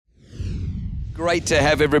Great to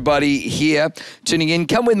have everybody here tuning in.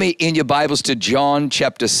 Come with me in your Bibles to John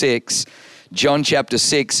chapter 6. John chapter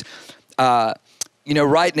 6. Right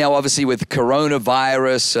now, obviously, with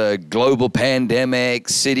coronavirus, a global pandemic,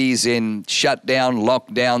 cities in shutdown,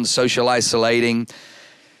 lockdown, social isolating,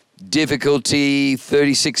 difficulty,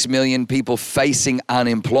 36 million people facing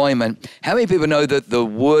unemployment. How many people know that the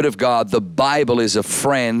Word of God, the Bible, is a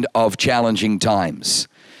friend of challenging times?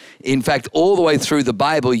 In fact, all the way through the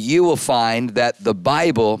Bible, you will find that the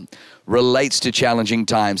Bible relates to challenging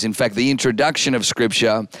times. In fact, the introduction of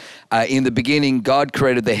Scripture, in the beginning, God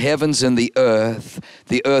created the heavens and the earth.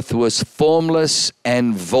 The earth was formless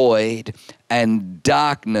and void, and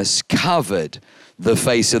darkness covered the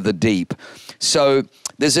face of the deep. So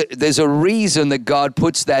there's a reason that God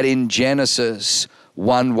puts that in Genesis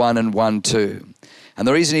 1:1 and 1:2. And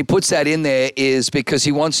the reason he puts that in there is because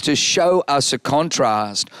he wants to show us a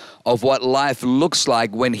contrast of what life looks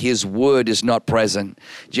like when his word is not present.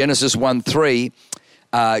 Genesis 1:3,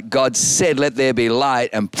 God said, "Let there be light,"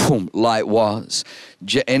 and boom, light was.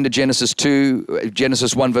 End of Genesis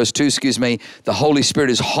 1 verse 2, the Holy Spirit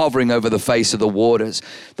is hovering over the face of the waters.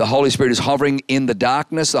 The Holy Spirit is hovering in the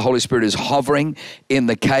darkness. The Holy Spirit is hovering in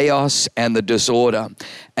the chaos and the disorder.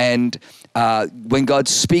 And when God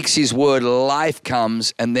speaks his word, life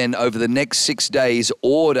comes, and then over the next 6 days,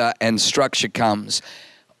 order and structure comes.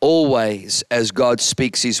 Always as God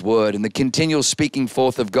speaks his word, and the continual speaking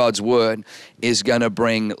forth of God's word is going to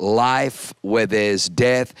bring life where there's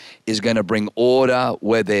death, is going to bring order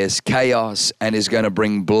where there's chaos, and is going to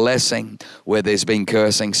bring blessing where there's been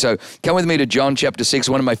cursing. So come with me to John chapter 6,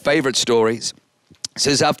 one of my favorite stories. It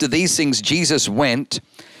says, after these things, Jesus went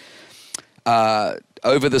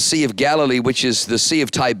over the Sea of Galilee, which is the Sea of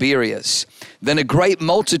Tiberias. Then a great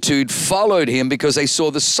multitude followed him because they saw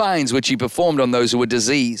the signs which he performed on those who were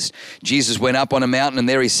diseased. Jesus went up on a mountain, and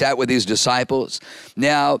there he sat with his disciples.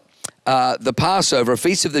 Now, the Passover, a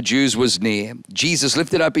feast of the Jews, was near. Jesus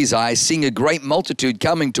lifted up his eyes, seeing a great multitude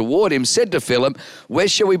coming toward him, said to Philip, "Where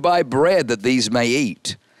shall we buy bread that these may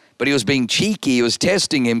eat?" But he was being cheeky. He was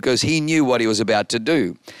testing him because he knew what he was about to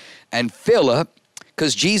do. And Philip,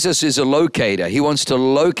 because Jesus is a locator, he wants to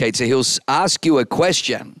locate. So he'll ask you a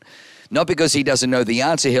question, not because he doesn't know the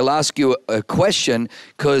answer. He'll ask you a question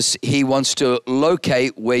because he wants to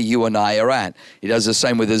locate where you and I are at. He does the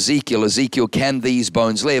same with Ezekiel. Ezekiel, can these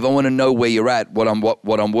bones live? I want to know where you're at, what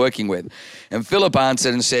I'm working with. And Philip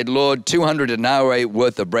answered and said, "Lord, 200 denarii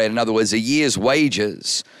worth of bread." In other words, a year's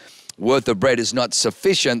wages worth of bread is not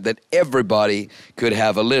sufficient that everybody could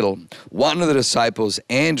have a little. One of the disciples,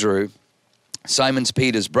 Andrew, Simon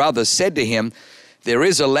Peter's brother, said to him, "There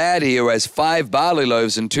is a lad here who has 5 barley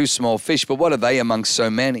loaves and 2 small fish, but what are they amongst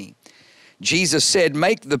so many?" Jesus said,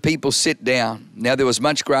 "Make the people sit down." Now there was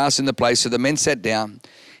much grass in the place, so the men sat down,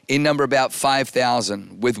 in number about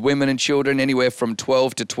 5,000, with women and children anywhere from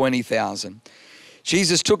 12 to 20,000.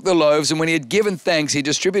 Jesus took the loaves, and when he had given thanks, he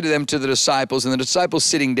distributed them to the disciples, and the disciples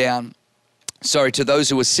to those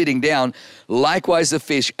who were sitting down, likewise the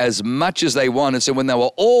fish, as much as they wanted. So when they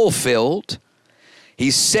were all filled,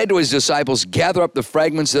 he said to his disciples, "Gather up the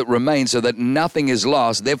fragments that remain so that nothing is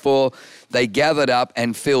lost." Therefore, they gathered up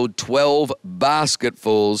and filled 12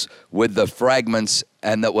 basketfuls with the fragments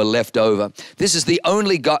and that were left over. This is the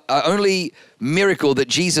only miracle that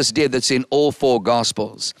Jesus did that's in all 4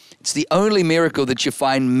 Gospels. It's the only miracle that you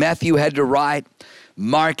find Matthew had to write,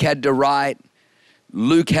 Mark had to write,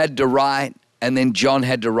 Luke had to write, and then John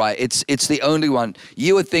had to write. It's the only one.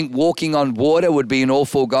 You would think walking on water would be in all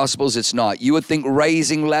 4 Gospels. It's not. You would think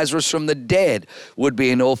raising Lazarus from the dead would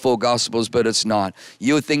be in all 4 Gospels, but it's not.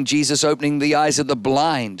 You would think Jesus opening the eyes of the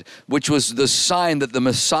blind, which was the sign that the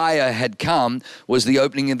Messiah had come, was the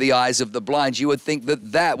opening of the eyes of the blind. You would think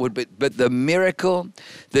that would be, but the miracle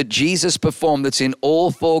that Jesus performed that's in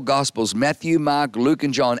all 4 Gospels, Matthew, Mark, Luke,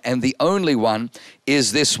 and John, and the only one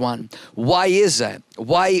is this one. Why is that?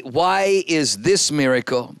 Why is this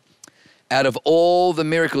miracle, out of all the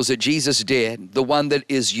miracles that Jesus did, the one that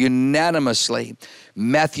is unanimously,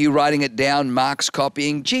 Matthew writing it down, Mark's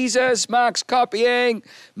copying Jesus, Mark's copying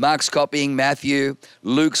Matthew,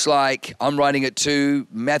 Luke's like, I'm writing it too,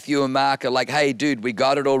 Matthew and Mark are like, hey dude, we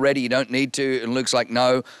got it already, you don't need to, and Luke's like,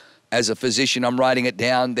 no, as a physician, I'm writing it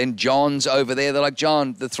down. Then John's over there, they're like,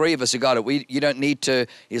 John, the 3 of us have got it, you don't need to.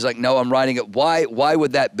 He's like, no, I'm writing it. Why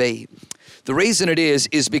would that be? The reason it is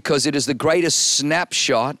because it is the greatest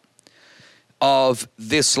snapshot of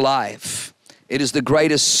this life. It is the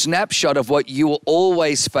greatest snapshot of what you will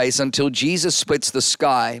always face until Jesus splits the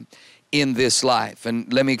sky in this life.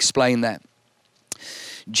 And let me explain that.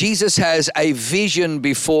 Jesus has a vision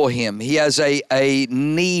before him. He has a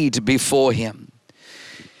need before him.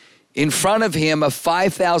 In front of him are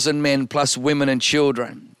 5,000 men plus women and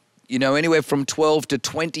children. You know, anywhere from 12 to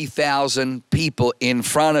 20,000 people in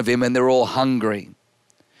front of him, and they're all hungry.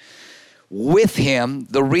 With him,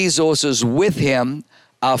 the resources with him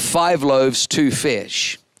are 5 loaves, 2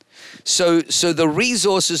 fish. So the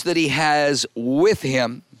resources that he has with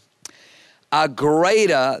him are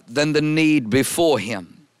greater than the need before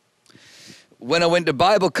him. When I went to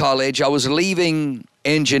Bible college, I was leaving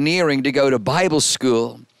engineering to go to Bible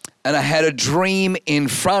school, and I had a dream in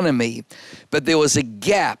front of me, but there was a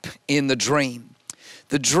gap in the dream.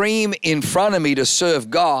 The dream in front of me to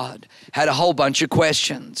serve God had a whole bunch of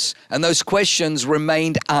questions, and those questions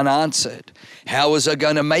remained unanswered. How was I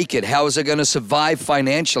going to make it? How was I going to survive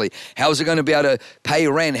financially? How was I going to be able to pay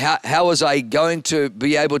rent? How was I going to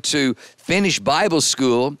be able to finish Bible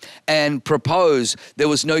school and propose? There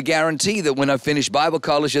was no guarantee that when I finished Bible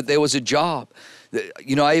college that there was a job.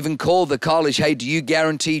 You know, I even called the college, hey, do you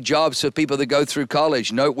guarantee jobs for people that go through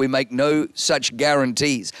college? No, we make no such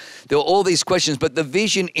guarantees. There were all these questions, but the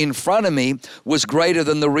vision in front of me was greater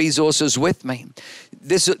than the resources with me.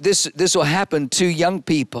 This will happen to young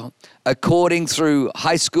people according through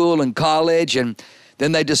high school and college, and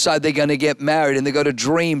then they decide they're going to get married and they've got a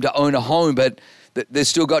dream to own a home, but they've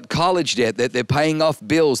still got college debt, they're paying off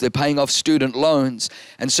bills, they're paying off student loans,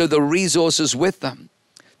 and so the resources with them,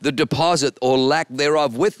 the deposit or lack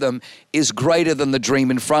thereof with them is greater than the dream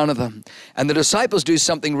in front of them. And the disciples do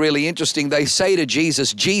something really interesting. They say to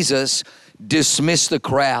Jesus, Jesus, dismiss the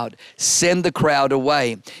crowd, send the crowd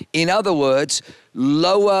away. In other words,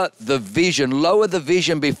 lower the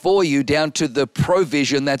vision before you down to the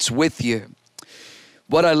provision that's with you.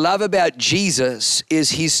 What I love about Jesus is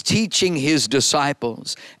he's teaching his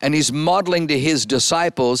disciples and he's modeling to his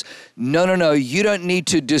disciples, no, you don't need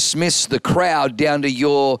to dismiss the crowd down to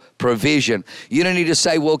your provision. You don't need to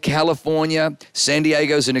say, well, California, San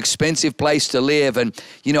Diego's an expensive place to live, and,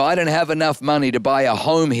 you know, I don't have enough money to buy a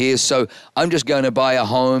home here, so I'm just going to buy a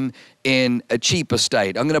home in a cheaper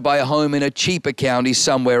state. I'm going to buy a home in a cheaper county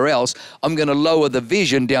somewhere else. I'm going to lower the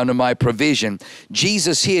vision down to my provision.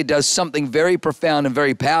 Jesus here does something very profound and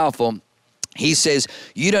very powerful. He says,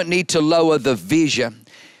 you don't need to lower the vision.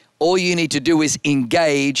 All you need to do is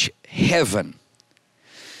engage heaven.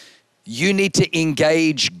 You need to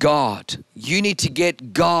engage God. You need to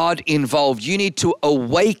get God involved. You need to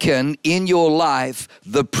awaken in your life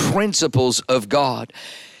the principles of God.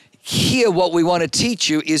 Here, what we want to teach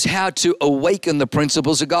you is how to awaken the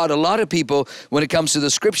principles of God. A lot of people, when it comes to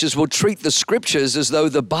the scriptures, will treat the scriptures as though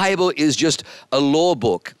the Bible is just a law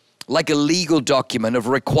book, like a legal document of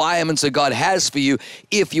requirements that God has for you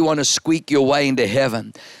if you want to squeak your way into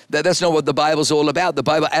heaven. That's not what the Bible's all about. The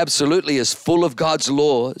Bible absolutely is full of God's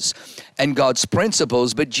laws and God's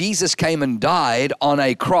principles, but Jesus came and died on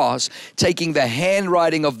a cross, taking the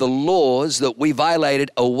handwriting of the laws that we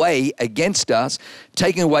violated away against us,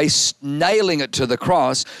 taking away, nailing it to the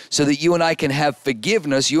cross so that you and I can have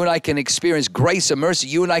forgiveness, you and I can experience grace and mercy,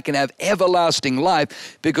 you and I can have everlasting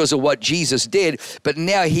life because of what Jesus did, but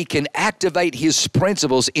now he can activate his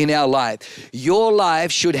principles in our life. Your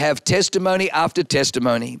life should have testimony after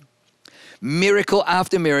testimony, miracle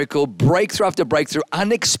after miracle, breakthrough after breakthrough,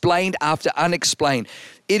 unexplained after unexplained.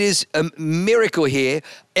 It is a miracle here.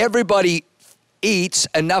 Everybody eats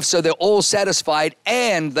enough so they're all satisfied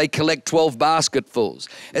and they collect 12 basketfuls.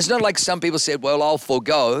 It's not like some people said, well, I'll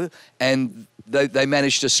forego, and they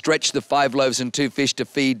managed to stretch the 5 loaves and 2 fish to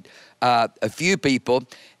feed a few people.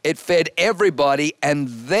 It fed everybody, and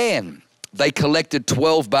then they collected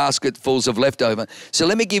 12 basketfuls of leftover. So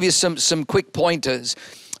let me give you some quick pointers.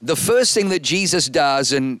 The first thing that Jesus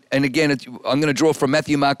does, and again, I'm going to draw from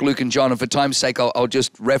Matthew, Mark, Luke, and John, and for time's sake, I'll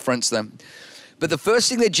just reference them. But the first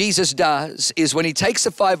thing that Jesus does is when he takes the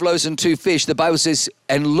 5 loaves and 2 fish, the Bible says,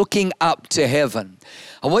 and looking up to heaven.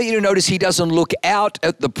 I want you to notice he doesn't look out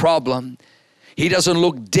at the problem. He doesn't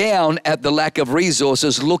look down at the lack of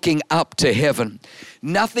resources, looking up to heaven.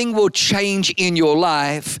 Nothing will change in your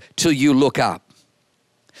life till you look up.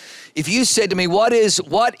 If you said to me, what is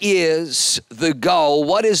the goal?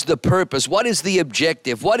 What is the purpose? What is the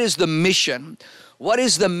objective? What is the mission? What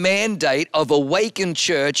is the mandate of Awaken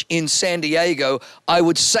Church in San Diego? I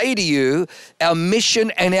would say to you, our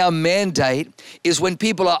mission and our mandate is when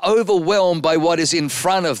people are overwhelmed by what is in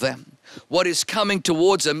front of them, what is coming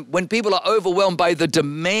towards them, when people are overwhelmed by the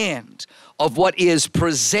demand of what is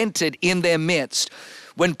presented in their midst,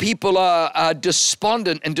 when people are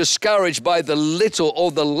despondent and discouraged by the little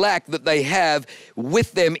or the lack that they have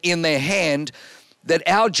with them in their hand, that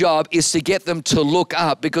our job is to get them to look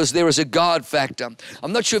up because there is a God factor.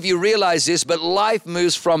 I'm not sure if you realize this, but life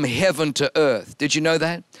moves from heaven to earth. Did you know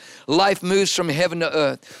that? Life moves from heaven to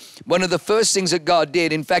earth. One of the first things that God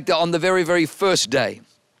did, in fact, on the very, very first day,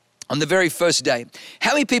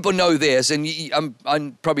 how many people know this? And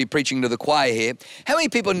I'm probably preaching to the choir here. How many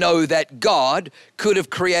people know that God could have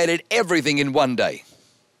created everything in one day?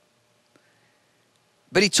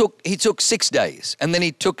 But he took 6 days, and then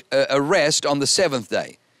he took a rest on the seventh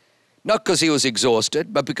day. Not because he was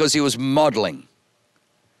exhausted, but because he was modeling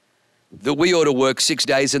that we ought to work 6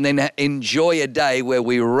 days and then enjoy a day where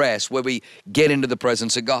we rest, where we get into the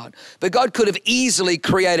presence of God. But God could have easily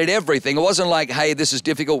created everything. It wasn't like, hey, this is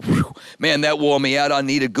difficult. Whew, man, that wore me out. I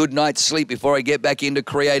need a good night's sleep before I get back into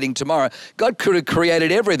creating tomorrow. God could have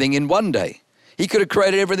created everything in one day. He could have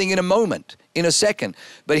created everything in a moment, in a second,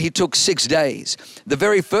 but he took 6 days. The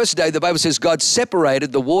very first day, the Bible says God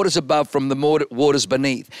separated the waters above from the waters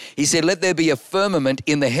beneath. He said, let there be a firmament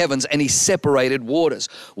in the heavens, and he separated waters.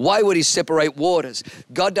 Why would he separate waters?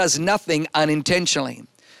 God does nothing unintentionally.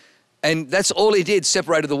 And that's all he did,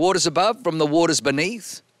 separated the waters above from the waters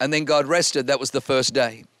beneath, and then God rested. That was the first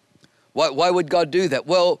day. Why would God do that?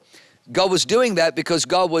 Well, God was doing that because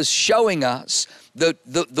God was showing us that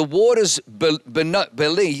the waters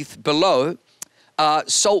below are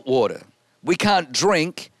salt water. We can't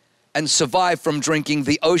drink and survive from drinking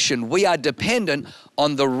the ocean. We are dependent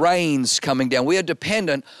on the rains coming down. We are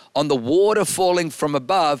dependent on the water falling from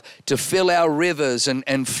above to fill our rivers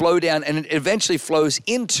and flow down, and it eventually flows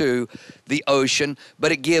into the ocean,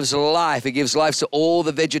 but it gives life. It gives life to all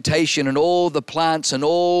the vegetation and all the plants and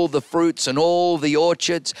all the fruits and all the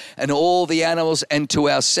orchards and all the animals, and to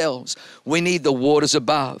ourselves. We need the waters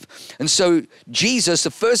above. And so Jesus,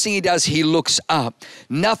 the first thing he does, he looks up.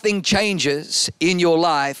 Nothing changes in your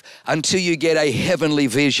life until you get a heavenly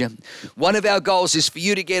vision. One of our goals is for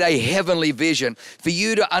you to get a heavenly vision, for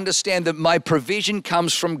you to understand that my provision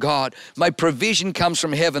comes from God. My provision comes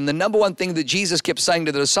from heaven. The number one thing that Jesus kept saying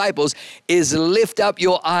to the disciples is lift up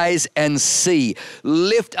your eyes and see.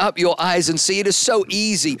 Lift up your eyes and see. It is so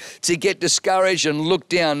easy to get discouraged and look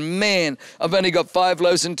down. Man, I've only got 5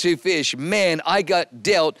 loaves and 2 fish. Man, I got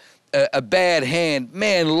dealt a bad hand.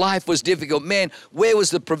 Man, life was difficult. Man, where was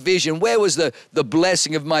the provision? Where was the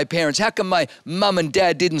blessing of my parents? How come my mom and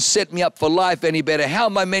dad didn't set me up for life any better? How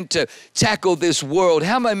am I meant to tackle this world?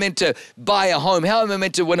 How am I meant to buy a home? How am I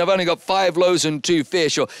meant to, when I've only got 5 loaves and 2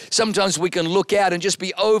 fish? Or sometimes we can look out and just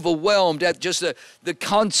be overwhelmed at just the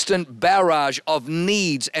constant barrage of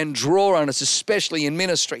needs and draw on us, especially in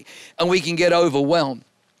ministry, and we can get overwhelmed.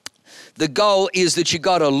 The goal is that you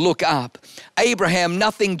got to look up. Abraham,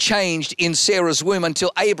 nothing changed in Sarah's womb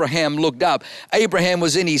until Abraham looked up. Abraham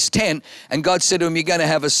was in his tent, and God said to him, you're going to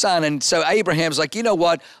have a son. And so Abraham's like, you know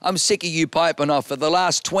what? I'm sick of you piping off. For the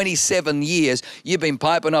last 27 years, you've been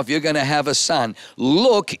piping off. You're going to have a son.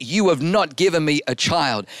 Look, you have not given me a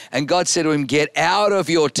child. And God said to him, get out of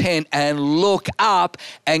your tent and look up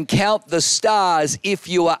and count the stars if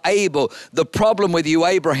you are able. The problem with you,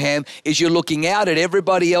 Abraham, is you're looking out at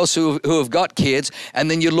everybody else who have got kids,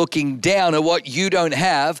 and then you're looking down at what you don't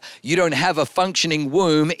have. You don't have a functioning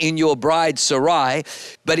womb in your bride Sarai,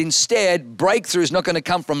 but instead breakthrough is not going to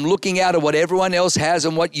come from looking out at what everyone else has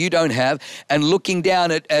and what you don't have, and looking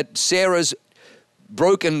down at Sarah's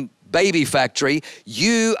broken baby factory.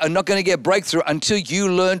 You are not going to get breakthrough until you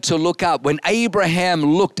learn to look up. When Abraham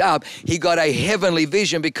looked up, he got a heavenly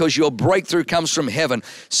vision because your breakthrough comes from heaven.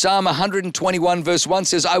 Psalm 121 verse 1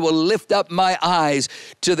 says, I will lift up my eyes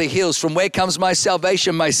to the hills. From where comes my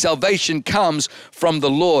salvation? My salvation comes from the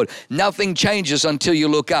Lord. Nothing changes until you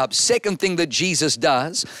look up. Second thing that Jesus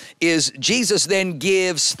does is Jesus then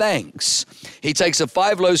gives thanks. He takes a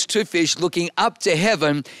 5 loaves, 2 fish, looking up to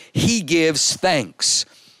heaven, he gives thanks.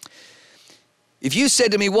 If you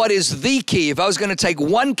said to me, what is the key? If I was going to take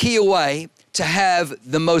one key away to have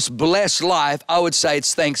the most blessed life, I would say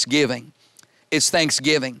it's thanksgiving. It's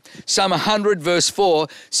thanksgiving. Psalm 100 verse 4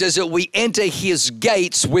 says that we enter his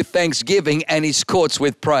gates with thanksgiving and his courts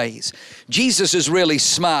with praise. Jesus is really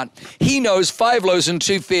smart. He knows 5 loaves and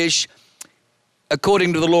 2 fish,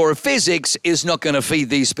 according to the law of physics, is not going to feed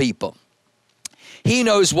these people. He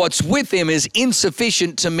knows what's with him is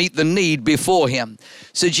insufficient to meet the need before him.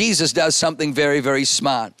 So Jesus does something very, very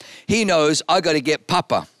smart. He knows I got to get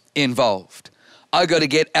Papa involved. I got to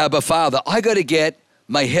get Abba Father. I got to get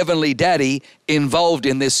my heavenly daddy involved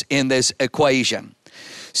in this equation.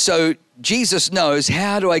 So Jesus knows,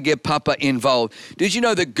 how do I get Papa involved? Did you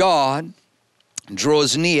know that God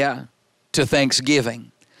draws near to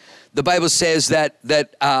thanksgiving? The Bible says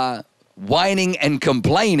that whining and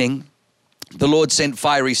complaining, the Lord sent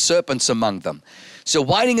fiery serpents among them. So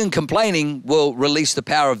whining and complaining will release the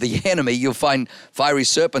power of the enemy. You'll find fiery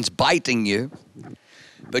serpents biting you,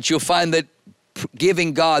 but you'll find that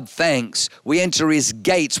giving God thanks, we enter his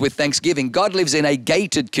gates with thanksgiving. God lives in a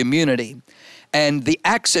gated community. And the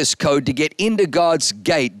access code to get into God's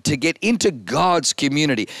gate, to get into God's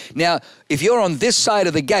community. Now, if you're on this side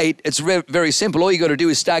of the gate, it's very simple. All you got to do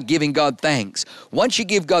is start giving God thanks. Once you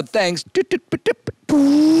give God thanks,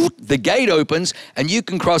 the gate opens and you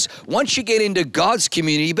can cross. Once you get into God's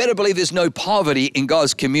community, you better believe there's no poverty in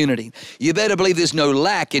God's community. You better believe there's no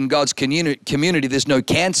lack in God's community. There's no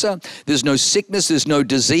cancer, there's no sickness, there's no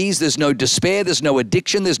disease, there's no despair, there's no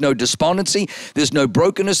addiction, there's no despondency, there's no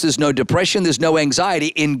brokenness, there's no depression, there's no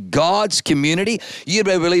anxiety. In God's community, you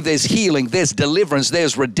better believe there's healing, there's deliverance,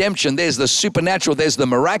 there's redemption, there's the supernatural, there's the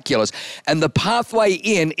miraculous. And the pathway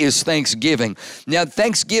in is thanksgiving. Now,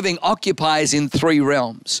 thanksgiving occupies in three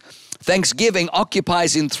realms. Thanksgiving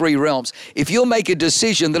occupies in three realms. If you'll make a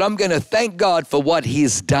decision that I'm going to thank God for what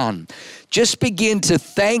he's done, just begin to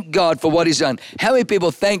thank God for what he's done. How many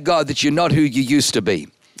people thank God that you're not who you used to be?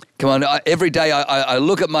 Come on, every day I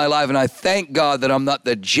look at my life and I thank God that I'm not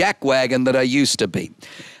the jackwagon that I used to be.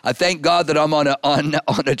 I thank God that I'm on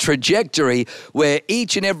a trajectory where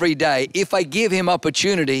each and every day, if I give him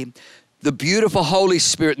opportunity, the beautiful Holy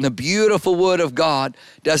Spirit and the beautiful Word of God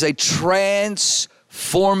does a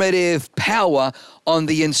transformative power on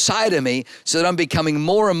the inside of me so that I'm becoming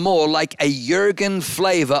more and more like a Jurgen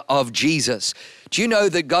flavor of Jesus. Do you know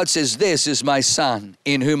that God says, this is my son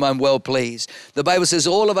in whom I'm well pleased? The Bible says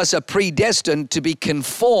all of us are predestined to be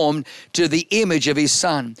conformed to the image of his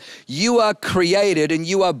son. You are created and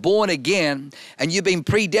you are born again and you've been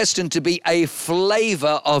predestined to be a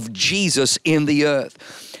flavor of Jesus in the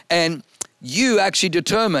earth. And you actually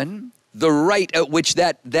determine the rate at which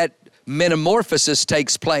that metamorphosis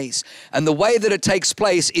takes place. And the way that it takes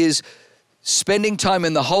place is spending time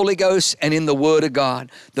in the Holy Ghost and in the Word of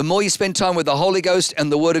God. The more you spend time with the Holy Ghost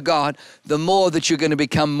and the Word of God, the more that you're going to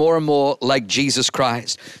become more and more like Jesus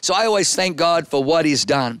Christ. So I always thank God for what he's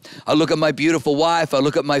done. I look at my beautiful wife. I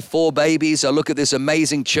look at my 4 babies. I look at this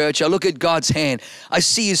amazing church. I look at God's hand. I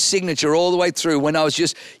see his signature all the way through. When I was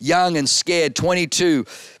just young and scared, 22,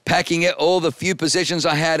 packing all the few possessions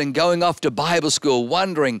I had and going off to Bible school,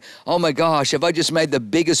 wondering, oh my gosh, have I just made the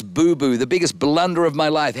biggest boo-boo, the biggest blunder of my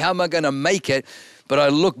life? How am I going to make it? But I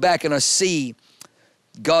look back and I see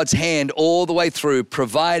God's hand all the way through,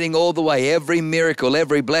 providing all the way, every miracle,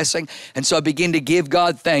 every blessing. And so I begin to give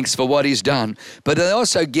God thanks for what he's done. But I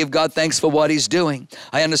also give God thanks for what he's doing.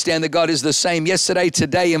 I understand that God is the same yesterday,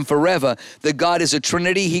 today, and forever. That God is a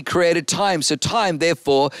Trinity. He created time. So time,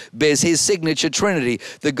 therefore, bears his signature Trinity.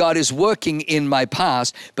 That God is working in my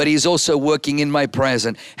past, but he's also working in my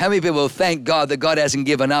present. How many people thank God that God hasn't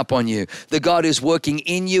given up on you? That God is working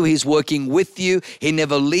in you. He's working with you. He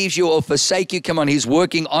never leaves you or forsake you. Come on, he's working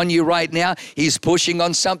on you right now. He's pushing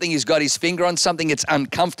on something. He's got his finger on something. It's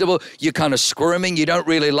uncomfortable. You're kind of squirming. You don't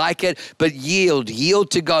really like it, but yield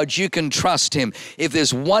to God. You can trust him. If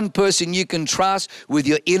there's one person you can trust with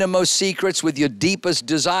your innermost secrets, with your deepest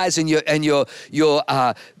desires and your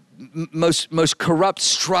most corrupt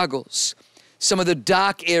struggles, some of the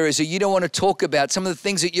dark areas that you don't want to talk about, some of the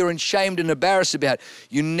things that you're ashamed and embarrassed about,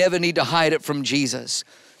 you never need to hide it from Jesus.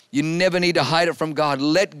 You never need to hide it from God.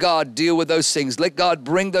 Let God deal with those things. Let God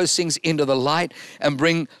bring those things into the light and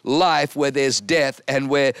bring life where there's death and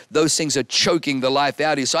where those things are choking the life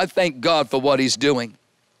out of you. So I thank God for what he's doing.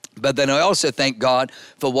 But then I also thank God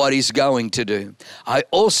for what he's going to do. I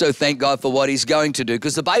also thank God for what he's going to do,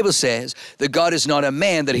 because the Bible says that God is not a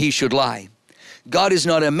man that he should lie. God is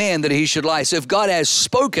not a man that he should lie. So if God has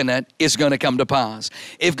spoken it, it's going to come to pass.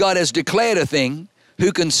 If God has declared a thing,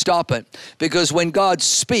 who can stop it? Because when God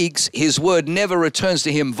speaks, his word never returns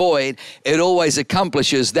to him void. It always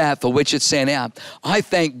accomplishes that for which it's sent out. I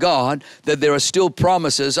thank God that there are still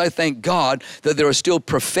promises. I thank God that there are still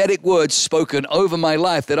prophetic words spoken over my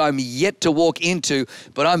life that I'm yet to walk into,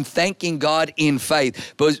 but I'm thanking God in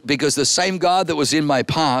faith, because the same God that was in my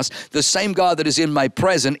past, the same God that is in my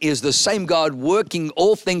present, is the same God working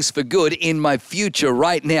all things for good in my future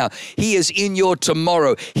right now. He is in your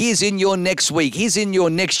tomorrow. He is in your next week. He's in your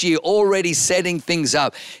next year, already setting things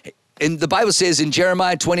up. And the Bible says in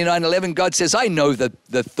Jeremiah 29:11, God says, I know the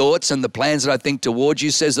thoughts and the plans that I think towards you,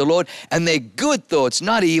 says the Lord, and they're good thoughts,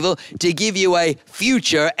 not evil, to give you a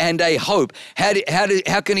future and a hope.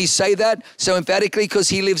 How can he say that so emphatically? Because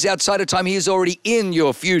he lives outside of time. He is already in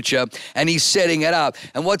your future and he's setting it up.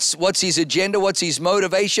 And what's his agenda? What's his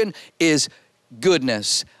motivation? Is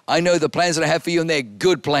goodness. I know the plans that I have for you, and they're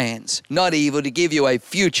good plans, not evil, to give you a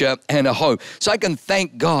future and a hope. So I can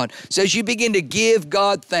thank God. So as you begin to give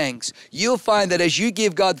God thanks, you'll find that as you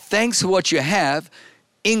give God thanks for what you have,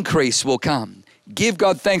 increase will come. Give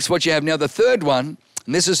God thanks for what you have. Now, the third one,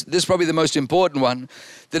 and this is probably the most important one,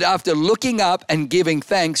 that after looking up and giving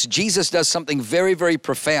thanks, Jesus does something very, very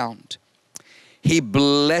profound. He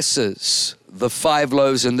blesses the 5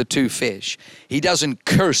 loaves and the 2 fish. He doesn't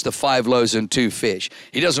curse the 5 loaves and 2 fish.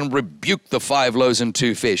 He doesn't rebuke the 5 loaves and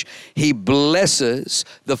 2 fish. He blesses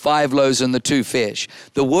the 5 loaves and the 2 fish.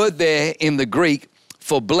 The word there in the Greek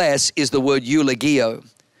for bless is the word eulogio,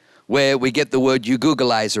 where we get the word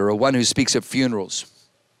euguggalizer, or one who speaks at funerals.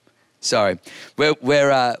 Sorry, where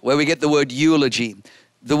we get the word eulogy.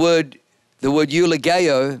 The word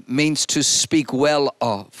eulogio means to speak well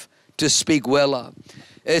of. To speak well of.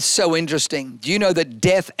 It's so interesting. Do you know that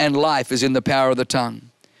death and life is in the power of the tongue?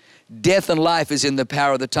 Death and life is in the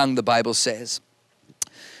power of the tongue, the Bible says.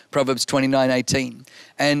 Proverbs 29:18.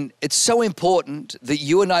 And it's so important that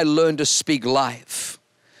you and I learn to speak life.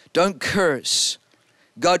 Don't curse.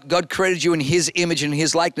 God created you in His image and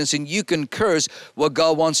His likeness, and you can curse what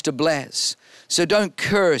God wants to bless. So don't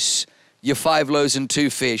curse your 5 loaves and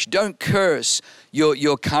 2 fish. Don't curse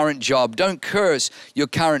your current job. Don't curse your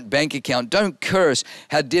current bank account. Don't curse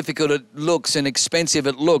how difficult it looks and expensive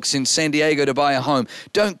it looks in San Diego to buy a home.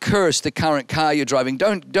 Don't curse the current car you're driving.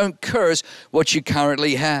 Don't curse what you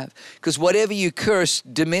currently have, because whatever you curse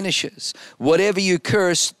diminishes. Whatever you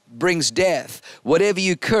curse brings death. Whatever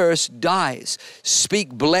you curse dies. Speak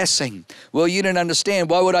blessing. Well, you don't understand.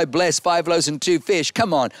 Why would I bless 5 loaves and 2 fish?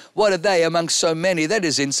 Come on. What are they amongst so many? That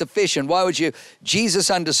is insufficient. Why would you?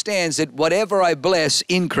 Jesus understands that whatever I bless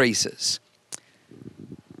increases.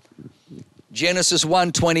 Genesis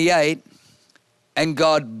 1:28, and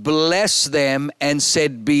God blessed them and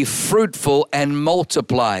said, be fruitful and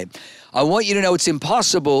multiply. I want you to know it's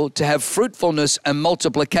impossible to have fruitfulness and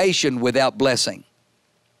multiplication without blessing.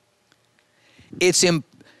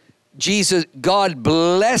 God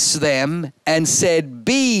blessed them and said,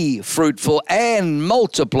 be fruitful and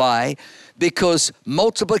multiply, because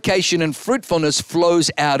multiplication and fruitfulness flows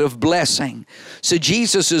out of blessing. So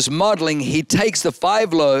Jesus is modeling. He takes the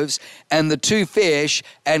 5 loaves and the 2 fish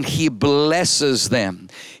and He blesses them.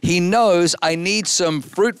 He knows I need some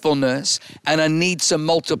fruitfulness and I need some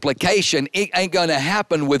multiplication. It ain't going to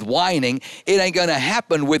happen with whining. It ain't going to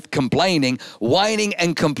happen with complaining. Whining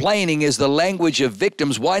and complaining is the language of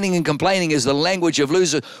victims. Whining and complaining is the language of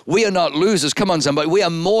losers. We are not losers. Come on, somebody. We are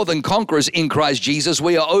more than conquerors in Christ Jesus.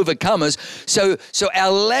 We are overcomers. So our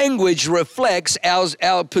language reflects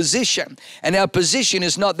our position. And our position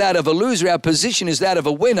is not that of a loser. Our position is that of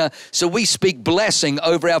a winner. So we speak blessing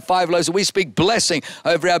over our 5 loaves. We speak blessing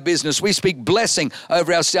over our business. We speak blessing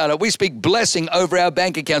over our startup. We speak blessing over our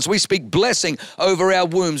bank accounts. We speak blessing over our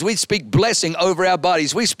wombs. We speak blessing over our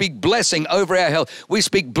bodies. We speak blessing over our health. We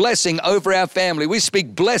speak blessing over our family. We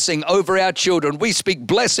speak blessing over our children. We speak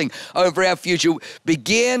blessing over our future.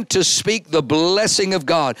 Begin to speak the blessing of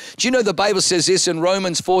God. Do you know the Bible says this in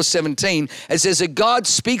Romans 4:17? It says that God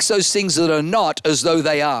speaks those things that are not as though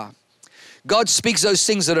they are. God speaks those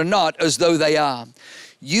things that are not as though they are.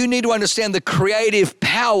 You need to understand the creative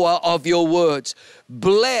power of your words.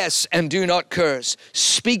 Bless and do not curse.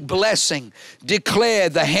 Speak blessing. Declare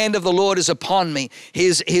the hand of the Lord is upon me.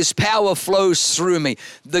 His power flows through me.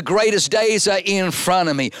 The greatest days are in front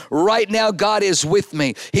of me. Right now, God is with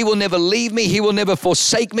me. He will never leave me. He will never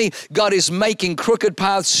forsake me. God is making crooked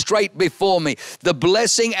paths straight before me. The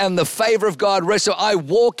blessing and the favor of God rests. So I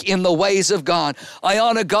walk in the ways of God. I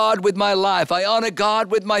honor God with my life. I honor God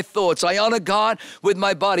with my thoughts. I honor God with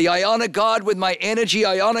my body. I honor God with my energy.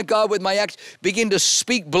 I honor God with my acts. Begin to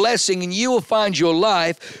speak blessing, and you will find your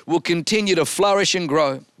life will continue to flourish and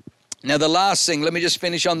grow. Now, the last thing, let me just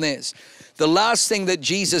finish on this. The last thing that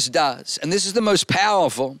Jesus does, and this is the most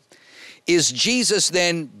powerful, is Jesus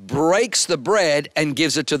then breaks the bread and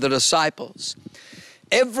gives it to the disciples.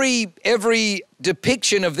 Every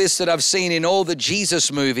depiction of this that I've seen in all the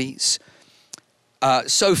Jesus movies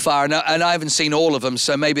so far, and I haven't seen all of them,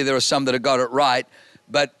 so maybe there are some that have got it right,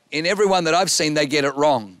 but in every one that I've seen, they get it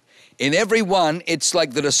wrong. In every one, it's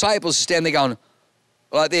like the disciples stand there going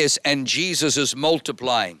like this, and Jesus is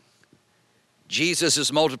multiplying. Jesus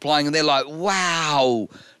is multiplying, and they're like, wow,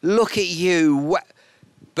 look at you.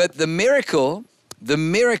 But the miracle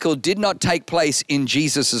did not take place in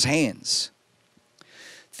Jesus' hands.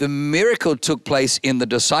 The miracle took place in the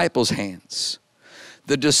disciples' hands.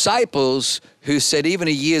 The disciples who said even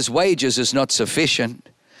a year's wages is not sufficient.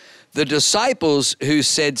 The disciples who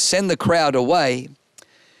said, send the crowd away.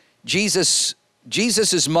 Jesus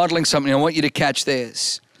is modeling something. I want you to catch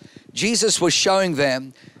this. Jesus was showing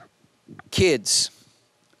them, kids,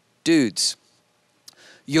 dudes,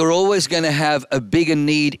 you're always going to have a bigger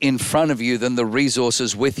need in front of you than the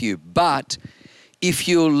resources with you. But if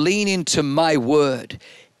you lean into my word,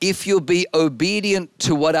 if you'll be obedient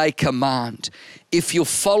to what I command, if you'll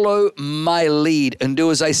follow my lead and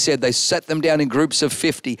do as I said, they set them down in groups of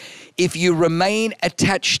 50. If you remain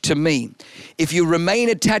attached to me,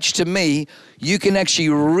 you can actually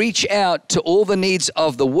reach out to all the needs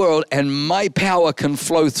of the world and my power can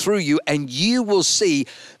flow through you and you will see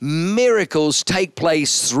miracles take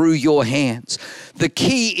place through your hands. The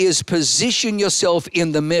key is position yourself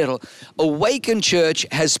in the middle. Awaken Church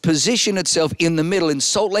has positioned itself in the middle. In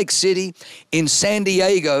Salt Lake City, in San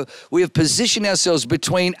Diego, we have positioned ourselves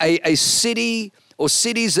between a city or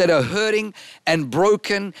cities that are hurting and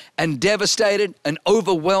broken and devastated and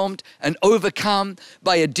overwhelmed and overcome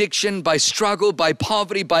by addiction, by struggle, by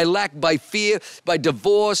poverty, by lack, by fear, by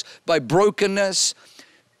divorce, by brokenness.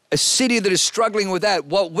 A city that is struggling with that.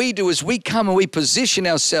 What we do is we come and we position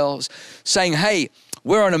ourselves saying, hey,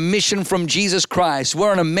 we're on a mission from Jesus Christ.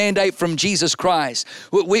 We're on a mandate from Jesus Christ.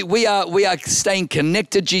 We are staying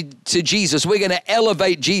connected to Jesus. We're going to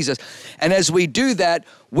elevate Jesus. And as we do that,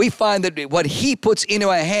 we find that what he puts into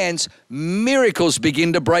our hands, miracles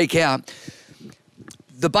begin to break out.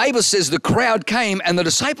 The Bible says the crowd came and the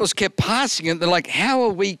disciples kept passing it. They're like, how are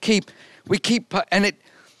we keep, and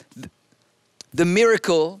the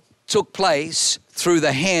miracle took place through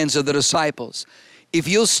the hands of the disciples. If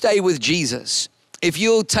you'll stay with Jesus, if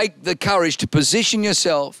you'll take the courage to position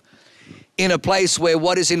yourself in a place where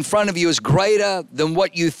what is in front of you is greater than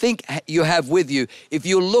what you think you have with you, if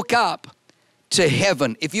you look up to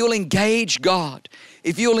heaven, if you'll engage God,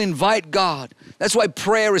 if you'll invite God, that's why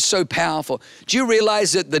prayer is so powerful. Do you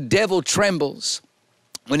realize that the devil trembles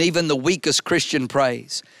when even the weakest Christian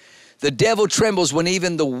prays? The devil trembles when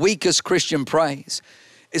even the weakest Christian prays.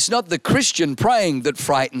 It's not the Christian praying that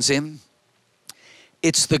frightens him.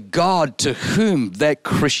 It's the God to whom that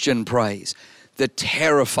Christian prays that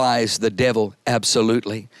terrifies the devil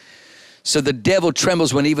absolutely. So the devil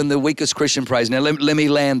trembles when even the weakest Christian prays. Now let me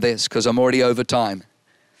land this because I'm already over time.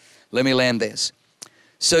 Let me land this.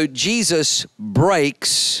 So Jesus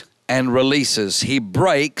breaks and releases. He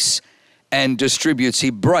breaks and distributes. He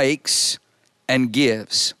breaks and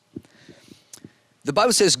gives. The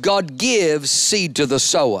Bible says God gives seed to the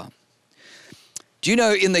sower. Do you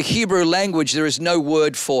know in the Hebrew language there is no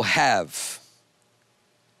word for have?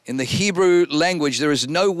 In the Hebrew language there is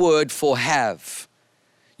no word for have.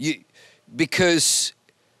 Because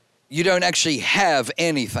you don't actually have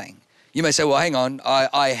anything. You may say, well, hang on,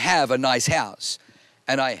 I have a nice house.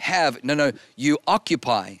 And I have, no, you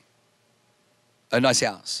occupy a nice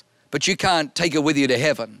house. But you can't take it with you to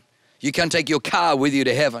heaven. You can't take your car with you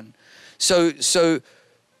to heaven. So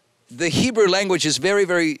the Hebrew language is very,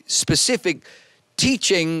 very specific,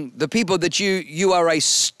 teaching the people that you are a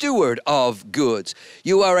steward of goods.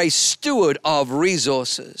 You are a steward of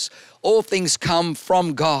resources. All things come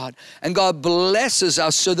from God, and God blesses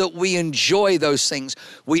us so that we enjoy those things.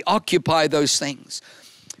 We occupy those things.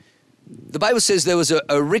 The Bible says there was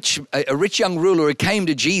a rich young ruler who came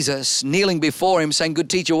to Jesus, kneeling before him, saying,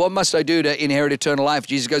 good teacher, what must I do to inherit eternal life?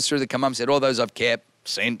 Jesus goes through the commandments, said, all those I've kept,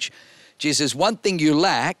 cinch. Jesus says, one thing you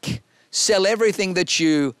lack, sell everything that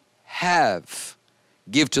you have,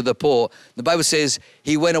 give to the poor. The Bible says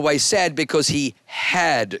he went away sad because he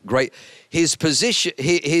had great, his position,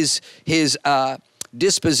 his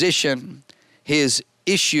disposition, his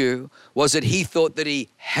issue was that he thought that he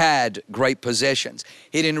had great possessions.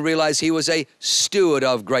 He didn't realize he was a steward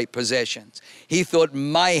of great possessions. He thought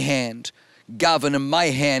my hand govern in my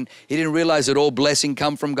hand. He didn't realize that all blessing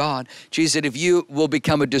come from God. Jesus said, if you will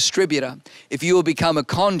become a distributor, if you will become a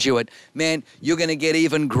conduit, man, you're going to get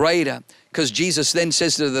even greater. Because Jesus then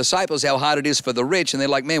says to the disciples how hard it is for the rich. And they're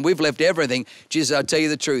like, man, we've left everything. Jesus, I'll tell you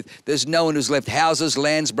the truth. There's no one who's left houses,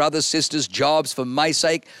 lands, brothers, sisters, jobs for my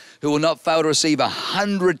sake who will not fail to receive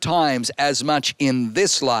 100 times as much in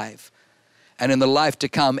this life and in the life to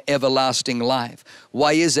come, everlasting life.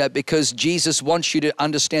 Why is that? Because Jesus wants you to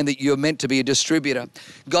understand that you're meant to be a distributor.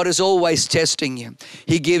 God is always testing you.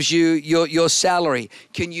 He gives you your salary.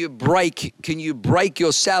 Can you break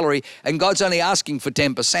your salary? And God's only asking for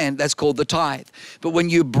 10%. That's called the tithe. But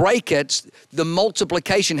when you break it, the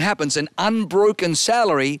multiplication happens. An unbroken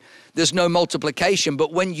salary, there's no multiplication.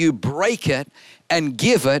 But when you break it and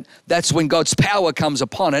give it, that's when God's power comes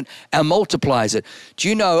upon it and multiplies it. Do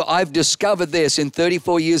you know, I've discovered this in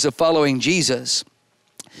 34 years of following Jesus,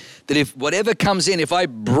 that if whatever comes in, if I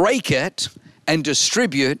break it and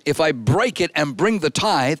distribute, if I break it and bring the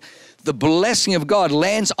tithe, the blessing of God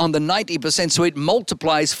lands on the 90%, so it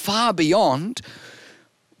multiplies far beyond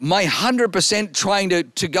my 100% trying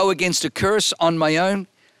to go against a curse on my own.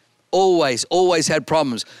 always had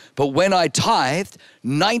problems. But when I tithed,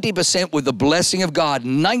 90% with the blessing of God,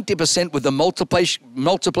 90% with the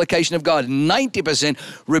multiplication of God, 90%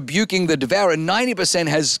 rebuking the devourer, 90%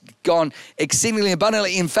 has gone exceedingly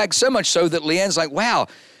abundantly. In fact, so much so that Leanne's like, wow,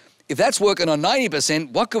 if that's working on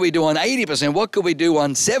 90%, what could we do on 80%? What could we do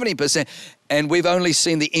on 70%? And we've only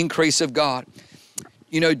seen the increase of God.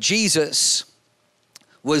 You know, Jesus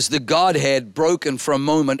was the Godhead broken for a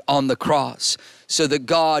moment on the cross so that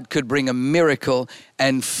God could bring a miracle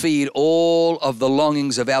and feed all of the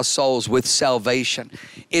longings of our souls with salvation.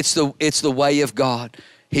 It's the way of God.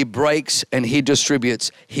 He breaks and he distributes.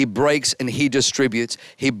 He breaks and he distributes.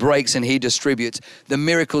 He breaks and he distributes. The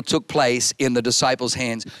miracle took place in the disciples'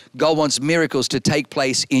 hands. God wants miracles to take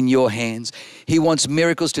place in your hands. He wants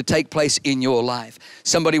miracles to take place in your life.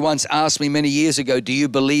 Somebody once asked me many years ago, do you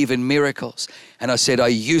believe in miracles? And I said, I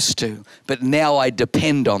used to, but now I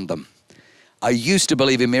depend on them. I used to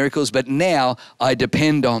believe in miracles, but now I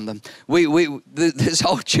depend on them. This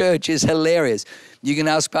whole church is hilarious. You can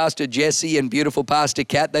ask Pastor Jesse and beautiful Pastor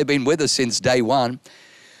Kat. They've been with us since day one.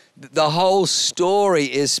 The whole story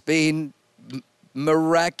has been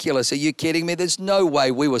miraculous. Are you kidding me? There's no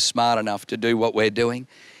way we were smart enough to do what we're doing.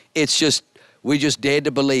 It's just, we just dared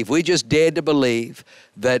to believe. We just dared to believe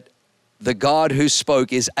that the God who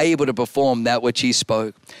spoke is able to perform that which he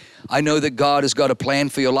spoke. I know that God has got a plan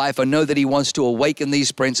for your life. I know that he wants to awaken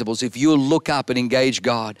these principles. If you'll look up and engage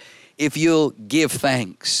God, if you'll give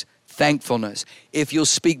thankfulness, if you'll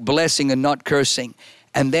speak blessing and not cursing,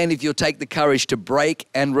 and then if you'll take the courage to break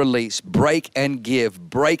and release, break and give,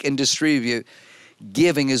 break and distribute,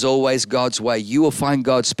 giving is always God's way. You will find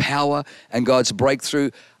God's power and God's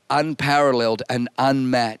breakthrough unparalleled and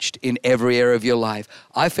unmatched in every area of your life.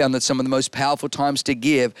 I found that some of the most powerful times to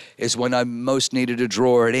give is when I most needed to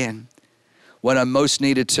draw it in. When I most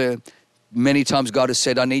needed to, many times God has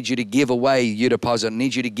said, I need you to give away your deposit. I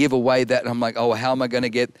need you to give away that. And I'm like, oh, how am I going to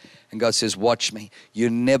get? And God says, watch me. You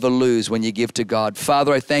never lose when you give to God.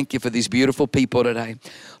 Father, I thank you for these beautiful people today.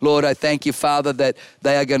 Lord, I thank you, Father, that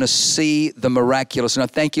they are going to see the miraculous. And I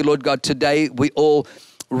thank you, Lord God, today we all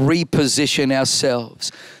reposition ourselves,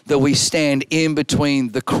 that we stand in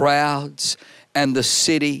between the crowds and the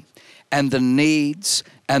city and the needs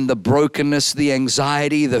and the brokenness, the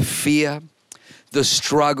anxiety, the fear, the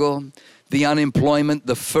struggle, the unemployment,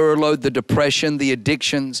 the furlough, the depression, the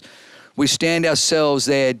addictions. We stand ourselves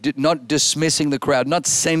there, not dismissing the crowd, not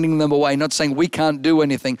sending them away, not saying we can't do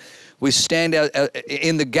anything. We stand out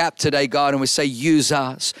in the gap today, God, and we say, use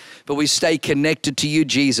us. But we stay connected to you,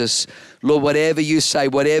 Jesus. Lord, whatever you say,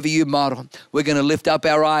 whatever you model, we're going to lift up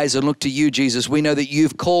our eyes and look to you, Jesus. We know that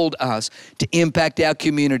you've called us to impact our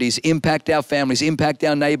communities, impact our families, impact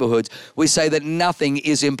our neighborhoods. We say that nothing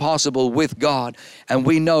is impossible with God, and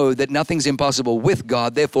we know that nothing's impossible with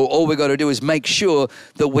God. Therefore, all we've got to do is make sure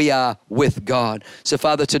that we are with God. So,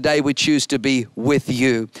 Father, today we choose to be with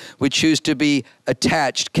you. We choose to be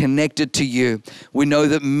attached, connected to you. We know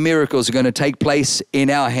that miracles are going to take place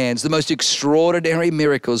in our hands, the most extraordinary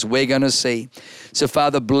miracles we're going to see. So,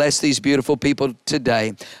 Father, bless these beautiful people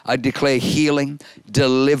today. I declare healing,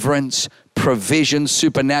 deliverance, provision,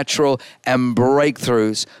 supernatural, and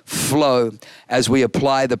breakthroughs flow as we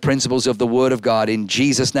apply the principles of the Word of God. In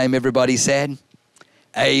Jesus' name, everybody said,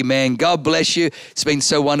 amen. God bless you. It's been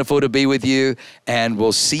so wonderful to be with you, and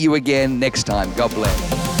we'll see you again next time. God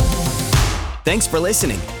bless. Thanks for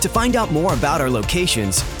listening. To find out more about our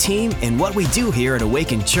locations, team, and what we do here at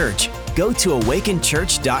Awaken Church, go to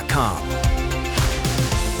awakenchurch.com.